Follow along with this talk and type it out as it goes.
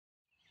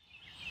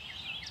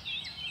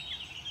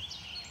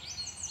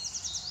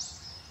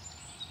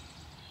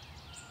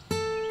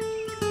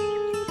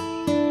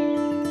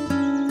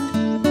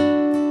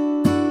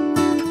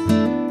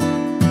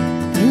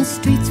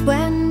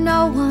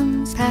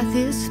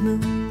this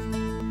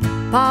moon,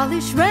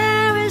 polish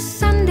rarest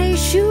Sunday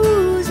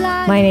shoes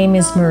like. My name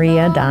is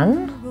Maria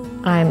Dunn.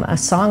 I'm a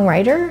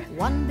songwriter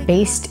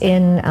based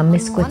in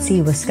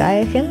Amiskwitsi,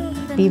 Wisconsin,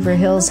 Beaver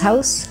Hills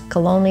House,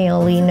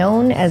 colonially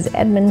known as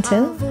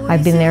Edmonton.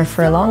 I've been there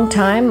for a long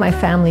time. My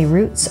family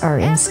roots are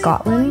in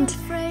Scotland,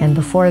 and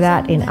before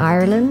that in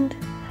Ireland.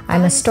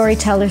 I'm a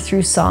storyteller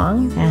through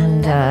song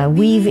and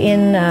weave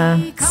in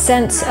a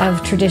sense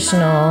of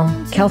traditional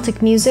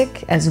Celtic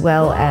music as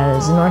well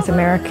as North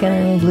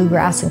American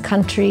bluegrass and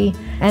country,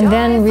 and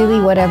then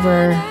really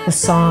whatever the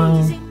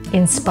song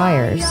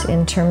inspires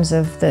in terms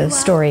of the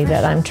story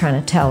that I'm trying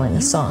to tell in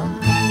a song.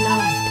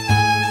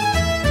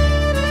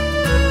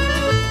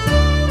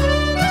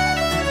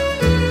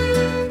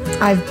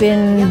 I've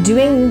been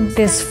doing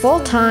this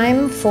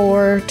full-time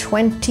for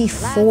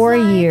 24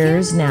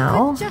 years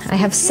now. I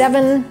have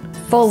 7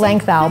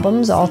 full-length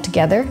albums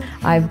altogether.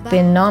 I've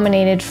been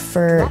nominated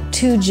for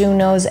 2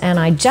 Junos, and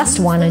I just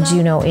won a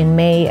Juno in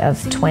May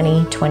of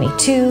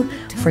 2022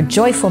 for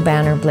Joyful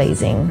Banner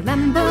Blazing.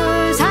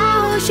 Remembers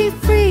how she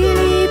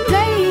freely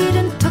played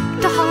and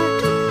took to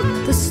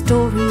heart the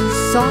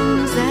stories,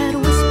 songs that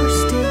whisper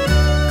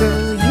still.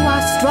 Girl, you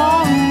are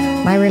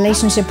strong. My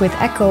relationship with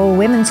Echo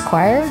Women's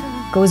Choir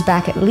goes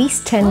back at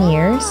least 10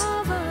 years.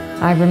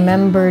 I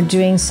remember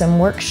doing some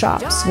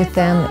workshops with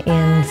them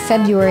in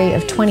February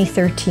of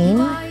 2013,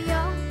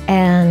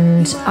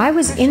 and I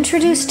was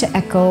introduced to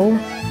Echo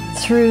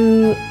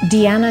through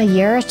Deanna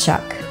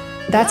Yarachuk.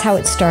 That's how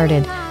it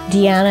started.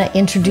 Deanna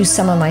introduced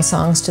some of my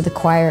songs to the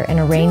choir and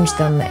arranged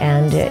them,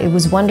 and it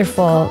was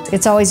wonderful.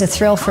 It's always a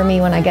thrill for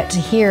me when I get to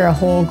hear a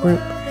whole group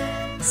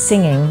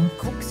singing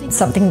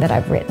something that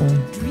I've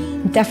written.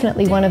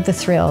 Definitely one of the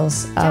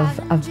thrills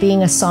of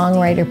being a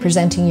songwriter,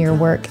 presenting your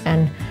work,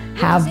 and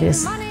have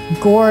this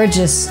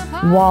gorgeous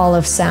wall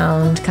of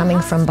sound coming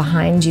from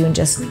behind you and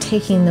just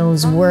taking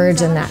those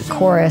words and that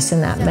chorus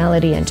and that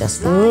melody and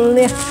just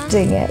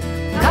lifting it.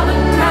 Coming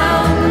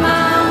round the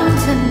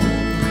mountain,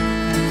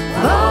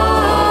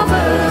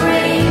 over the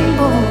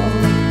rainbow,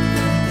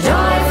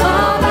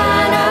 joyful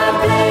banner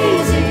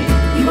blazing.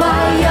 You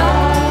are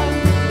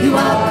young, you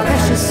are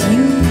precious,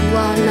 you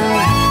are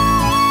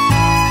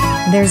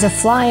loved. There's a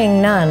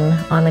flying nun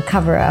on the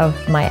cover of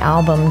my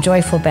album,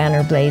 Joyful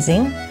Banner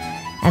Blazing,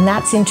 and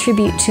that's in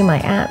tribute to my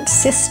aunt,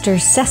 Sister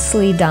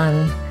Cecily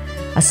Dunn,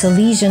 a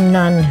Salesian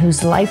nun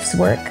whose life's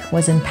work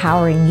was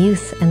empowering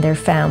youth and their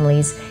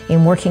families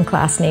in working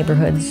class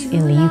neighborhoods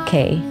in the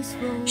UK.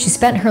 She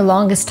spent her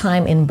longest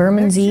time in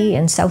Bermondsey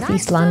in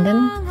southeast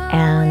London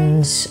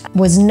and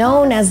was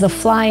known as the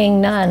flying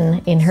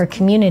nun in her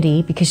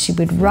community because she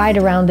would ride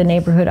around the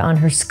neighborhood on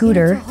her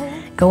scooter,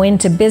 go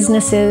into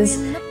businesses,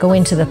 go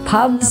into the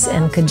pubs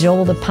and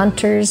cajole the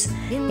punters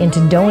into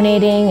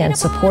donating and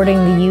supporting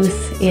the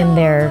youth in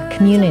their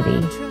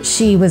community.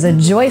 She was a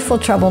joyful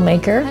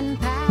troublemaker,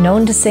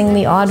 known to sing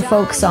the odd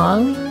folk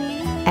song,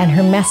 and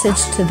her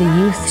message to the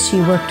youth she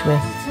worked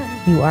with: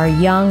 you are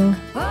young,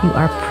 you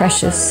are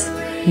precious,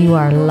 you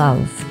are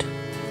loved.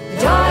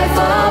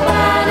 Joyful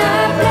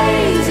banner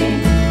blazing,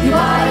 you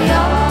are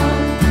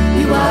young,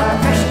 you are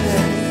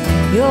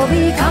precious. You'll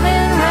be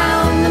coming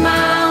round the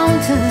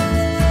mountain,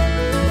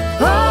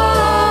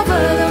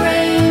 over the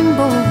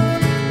rainbow,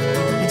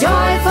 a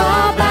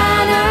joyful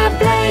banner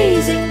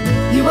blazing.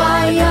 You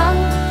are young,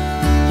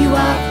 you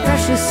are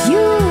precious,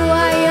 you